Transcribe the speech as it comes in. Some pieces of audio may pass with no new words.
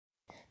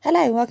Hello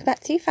and welcome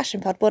back to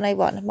Fashion Pod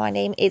 101. My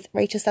name is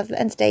Rachel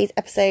Sutherland and today's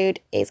episode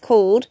is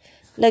called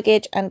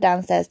Luggage and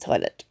Downstairs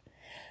Toilet.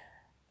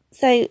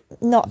 So,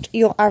 not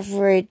your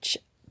average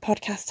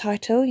podcast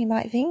title, you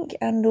might think,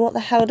 and what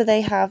the hell do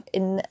they have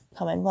in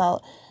common?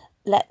 Well,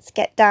 let's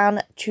get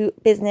down to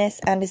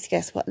business and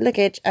discuss what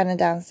luggage and a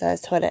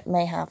downstairs toilet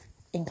may have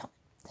in common.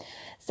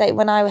 So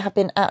when I have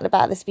been out and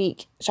about this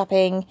week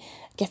shopping,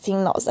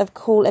 getting lots of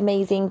cool,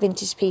 amazing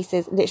vintage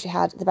pieces, literally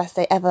had the best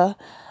day ever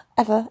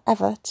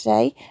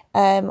today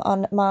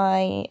on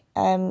my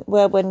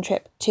whirlwind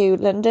trip to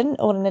London,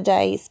 all in a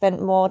day.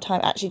 Spent more time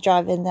actually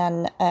driving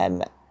than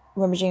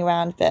rummaging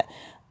around, but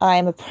I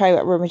am a pro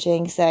at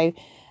rummaging, so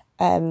you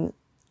know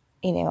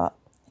what,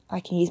 I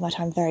can use my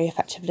time very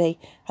effectively,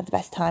 had the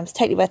best times,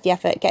 totally worth the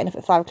effort, getting up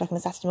at 5 o'clock on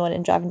a Saturday morning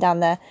and driving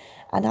down there,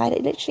 and I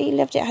literally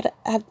loved it.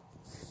 Had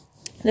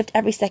loved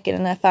every second,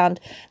 and I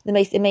found the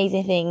most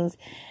amazing things,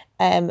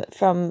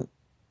 from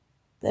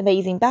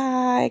amazing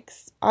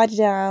bags,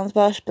 eider-downs,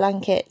 Welsh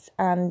blankets,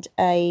 and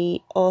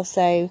a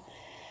also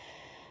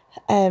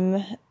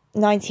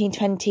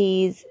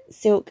 1920s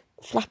silk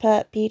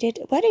flapper beaded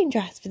wedding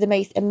dress for the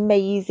most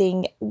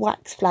amazing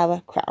wax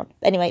flower crown.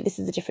 Anyway, this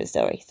is a different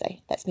story, so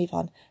let's move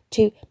on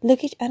to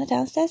luggage and a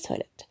downstairs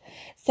toilet.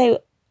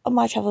 So on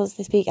my travels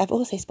this week, I've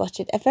also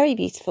spotted a very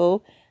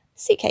beautiful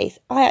suitcase.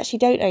 I actually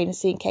don't own a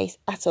suitcase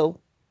at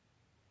all.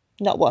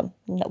 Not one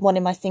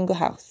in my single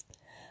house.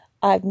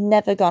 I've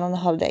never gone on a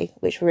holiday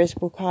which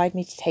required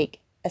me to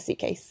take a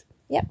suitcase.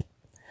 Yep,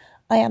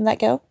 I am that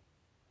girl.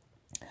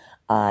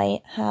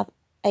 I have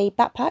a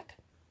backpack,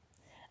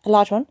 a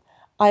large one.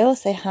 I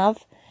also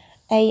have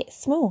a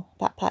small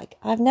backpack.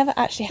 I've never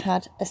actually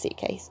had a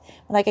suitcase.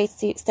 When I go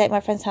to stay at my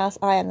friend's house,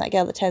 I am that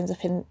girl that turns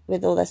up in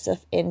with all their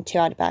stuff in 2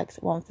 eider bags.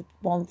 One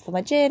for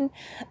my gin,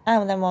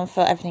 and then one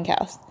for everything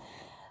else.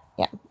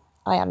 Yeah,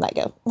 I am that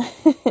girl.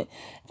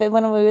 But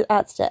when we were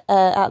out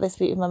this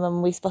week with my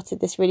mum, we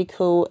spotted this really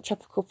cool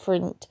tropical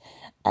print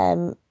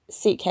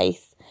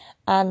suitcase,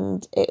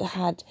 and it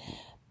had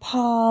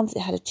palms, it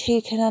had a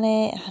toucan on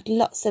it, had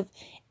lots of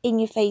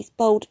in-your-face,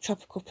 bold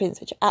tropical prints,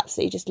 which I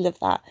absolutely just love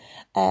that.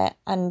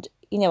 And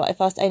you know what, if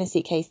I was to own a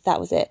suitcase, that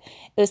was it.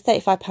 It was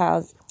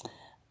 £35.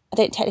 I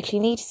don't technically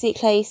need a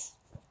suitcase.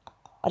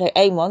 I don't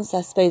own one, so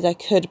I suppose I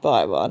could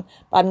buy one,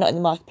 but I'm not in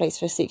the marketplace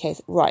for a suitcase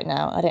right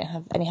now. I don't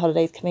have any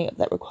holidays coming up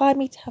that required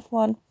me to have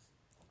one.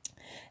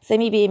 So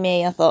me being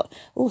me, I thought,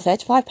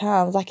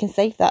 £35, I can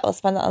save that or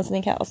spend that on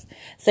something else.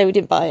 So we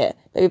didn't buy it,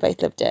 but we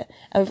both loved it.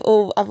 And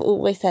I've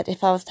always said,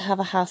 if I was to have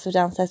a house with a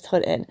downstairs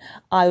toilet in,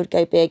 I would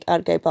go big,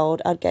 I'd go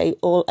bold, I'd go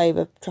all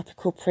over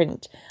tropical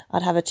print.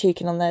 I'd have a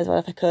toucan on there as well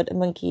if I could, a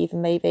monkey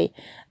even maybe.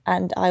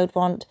 And I would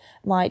want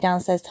my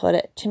downstairs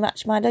toilet to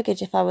match my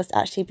luggage if I was to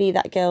actually be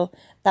that girl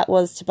that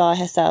was to buy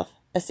herself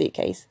a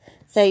suitcase.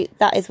 So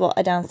that is what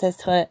a downstairs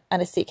toilet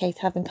and a suitcase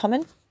have in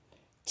common.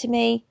 To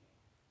me,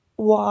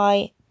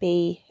 why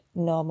be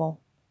normal?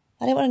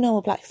 I don't want a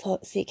normal black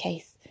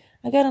suitcase.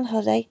 I'm going on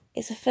holiday.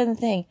 It's a fun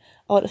thing.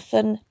 I want a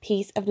fun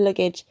piece of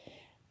luggage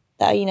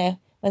that, you know,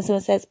 when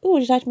someone says, "Oh,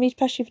 would you like me to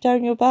pass you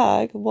down your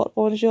bag? What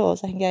one's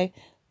yours?" I can go,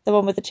 "The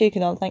one with the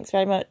toucan on, thanks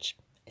very much."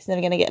 It's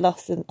never going to get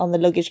lost on the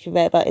luggage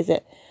conveyor belt, is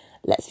it?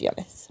 Let's be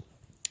honest.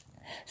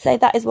 So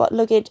that is what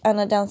luggage and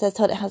a downstairs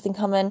toilet has in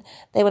common.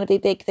 They want to be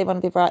big, they want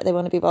to be bright, they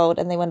want to be bold,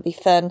 and they want to be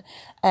fun.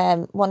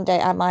 One day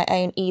I might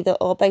own either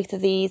or both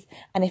of these,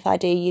 and if I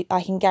do,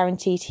 I can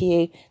guarantee to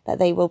you that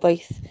they will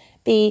both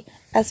be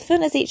as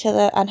fun as each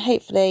other, and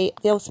hopefully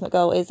the ultimate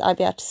goal is I'll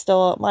be able to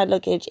store my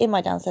luggage in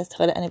my downstairs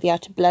toilet and it'll be able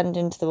to blend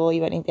into the wall.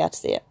 You won't even be able to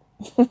see it.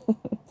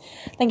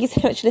 Thank you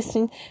so much for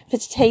listening for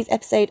today's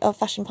episode of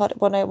Fashion Pod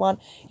 101,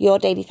 your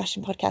daily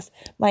fashion podcast.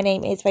 My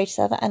name is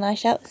Rachel Sutherland and I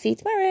shall see you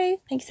tomorrow.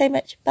 Thank you so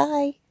much.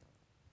 Bye.